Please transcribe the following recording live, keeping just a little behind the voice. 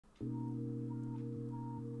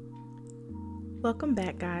Welcome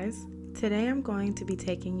back, guys. Today I'm going to be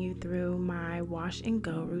taking you through my wash and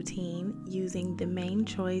go routine using the Main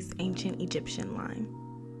Choice Ancient Egyptian line.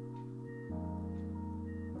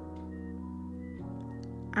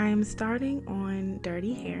 I am starting on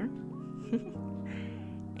dirty hair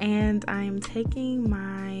and I am taking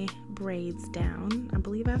my braids down. I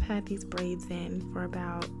believe I've had these braids in for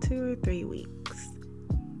about 2 or 3 weeks.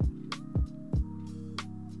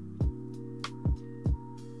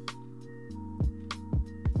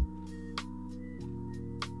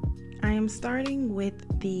 I am starting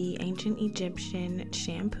with the Ancient Egyptian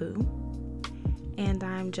shampoo, and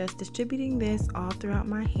I'm just distributing this all throughout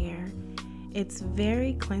my hair. It's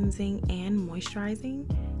very cleansing and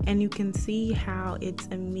moisturizing, and you can see how it's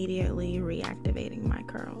immediately reactivating my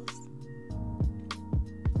curls.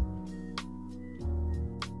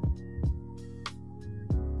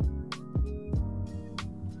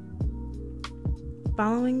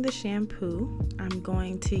 Following the shampoo, I'm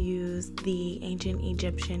going to use the Ancient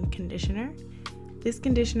Egyptian conditioner. This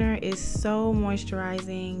conditioner is so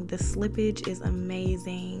moisturizing, the slippage is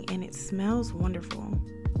amazing, and it smells wonderful.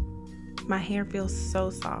 My hair feels so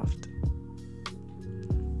soft.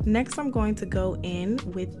 Next, I'm going to go in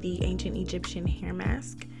with the Ancient Egyptian hair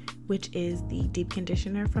mask, which is the deep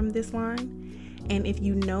conditioner from this line. And if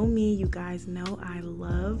you know me, you guys know I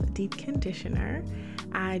love deep conditioner.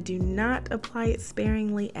 I do not apply it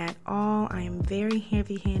sparingly at all. I am very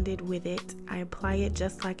heavy-handed with it. I apply it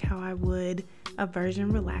just like how I would a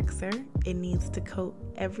virgin relaxer. It needs to coat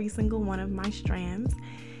every single one of my strands,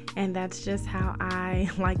 and that's just how I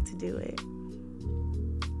like to do it.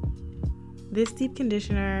 This deep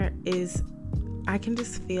conditioner I can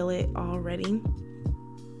just feel it already.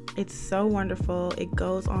 It's so wonderful. It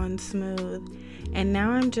goes on smooth. And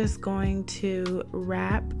now I'm just going to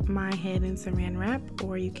wrap my head in saran wrap,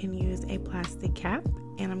 or you can use a plastic cap,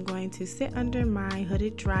 and I'm going to sit under my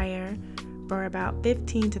hooded dryer for about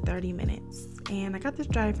 15 to 30 minutes. And I got this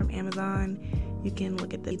dryer from Amazon. You can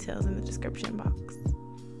look at the details in the description box.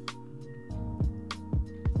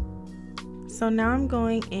 So now I'm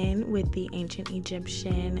going in with the Ancient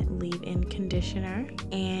Egyptian leave-in conditioner,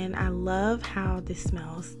 and I love how this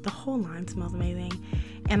smells. The whole line smells amazing,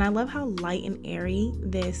 and I love how light and airy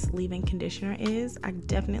this leave-in conditioner is. I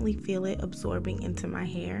definitely feel it absorbing into my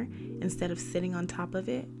hair instead of sitting on top of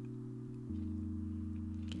it.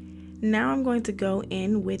 Now I'm going to go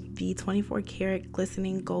in with the 24 karat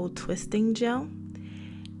glistening gold twisting gel.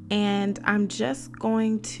 And I'm just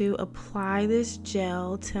going to apply this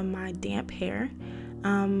gel to my damp hair.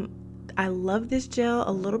 I love this gel.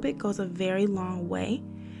 A little bit goes a very long way.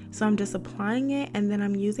 So I'm just applying it, and then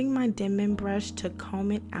I'm using my Denman brush to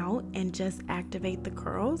comb it out and just activate the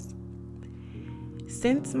curls.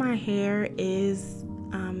 Since my hair is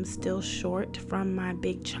still short from my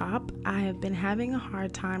big chop, I have been having a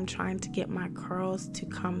hard time trying to get my curls to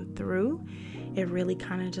come through. It really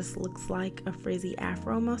kind of just looks like a frizzy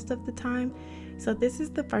afro most of the time. So this is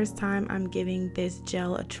the first time I'm giving this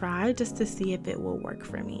gel a try just to see if it will work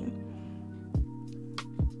for me.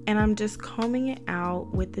 And I'm just combing it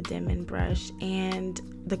out with the Denman brush, and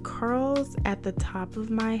the curls at the top of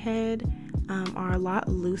my head are a lot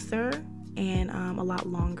looser and a lot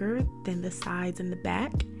longer than the sides and the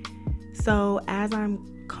back. So as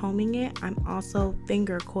I'm combing it, I'm also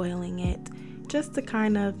finger coiling it just to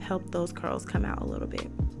kind of help those curls come out a little bit.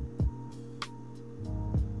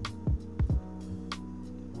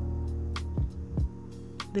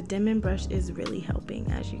 The Denman brush is really helping,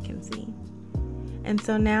 as you can see. And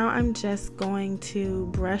so now I'm just going to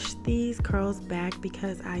brush these curls back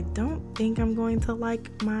because I don't think I'm going to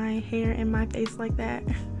like my hair in my face like that.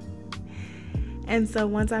 And so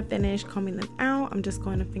once I finish combing them out, I'm just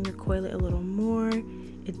going to finger coil it a little more.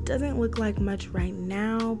 It doesn't look like much right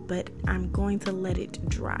now, but I'm going to let it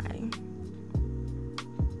dry.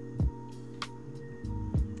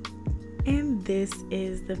 And this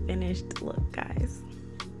is the finished look, guys.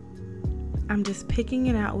 I'm just picking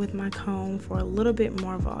it out with my comb for a little bit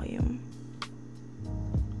more volume.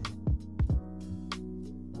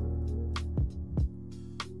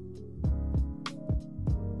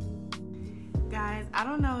 Guys, I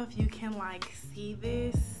don't know if you can see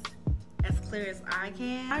this as clear as I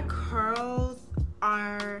can. My curls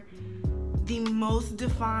are the most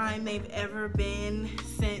defined they've ever been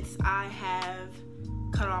since I have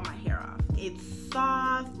cut all my hair off. It's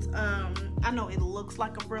soft. I know it looks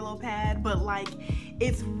like a Brillo pad, but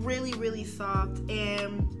it's really, really soft.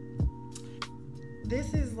 And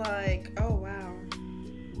this is oh wow.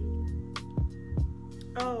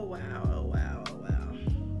 Oh wow, oh wow, oh wow.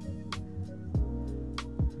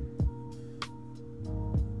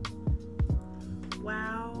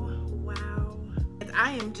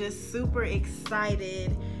 I am just super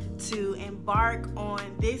excited to embark on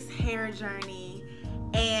this hair journey,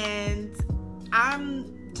 and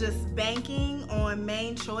I'm just banking on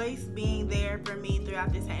Main Choice being there for me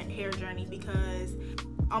throughout this hair journey, because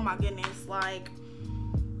oh my goodness, like,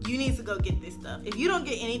 you need to go get this stuff. If you don't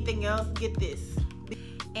get anything else, get this.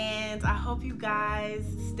 And I hope you guys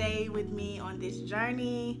stay with me on this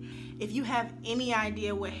journey. If you have any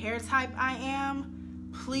idea what hair type I am,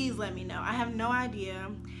 please let me know. I have no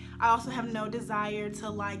idea. I also have no desire to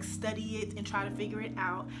like study it and try to figure it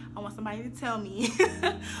out. I want somebody to tell me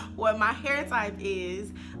what my hair type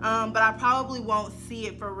is, but I probably won't see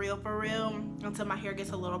it for real until my hair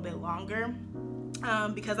gets a little bit longer,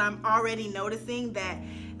 because I'm already noticing that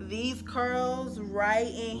these curls right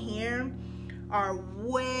in here are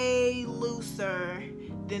way looser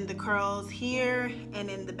than the curls here and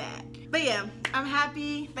in the back. But yeah, I'm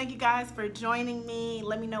happy. Thank you guys for joining me.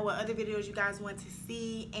 Let me know what other videos you guys want to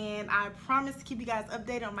see, and I promise to keep you guys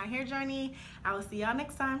updated on my hair journey. I will see y'all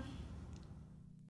next time.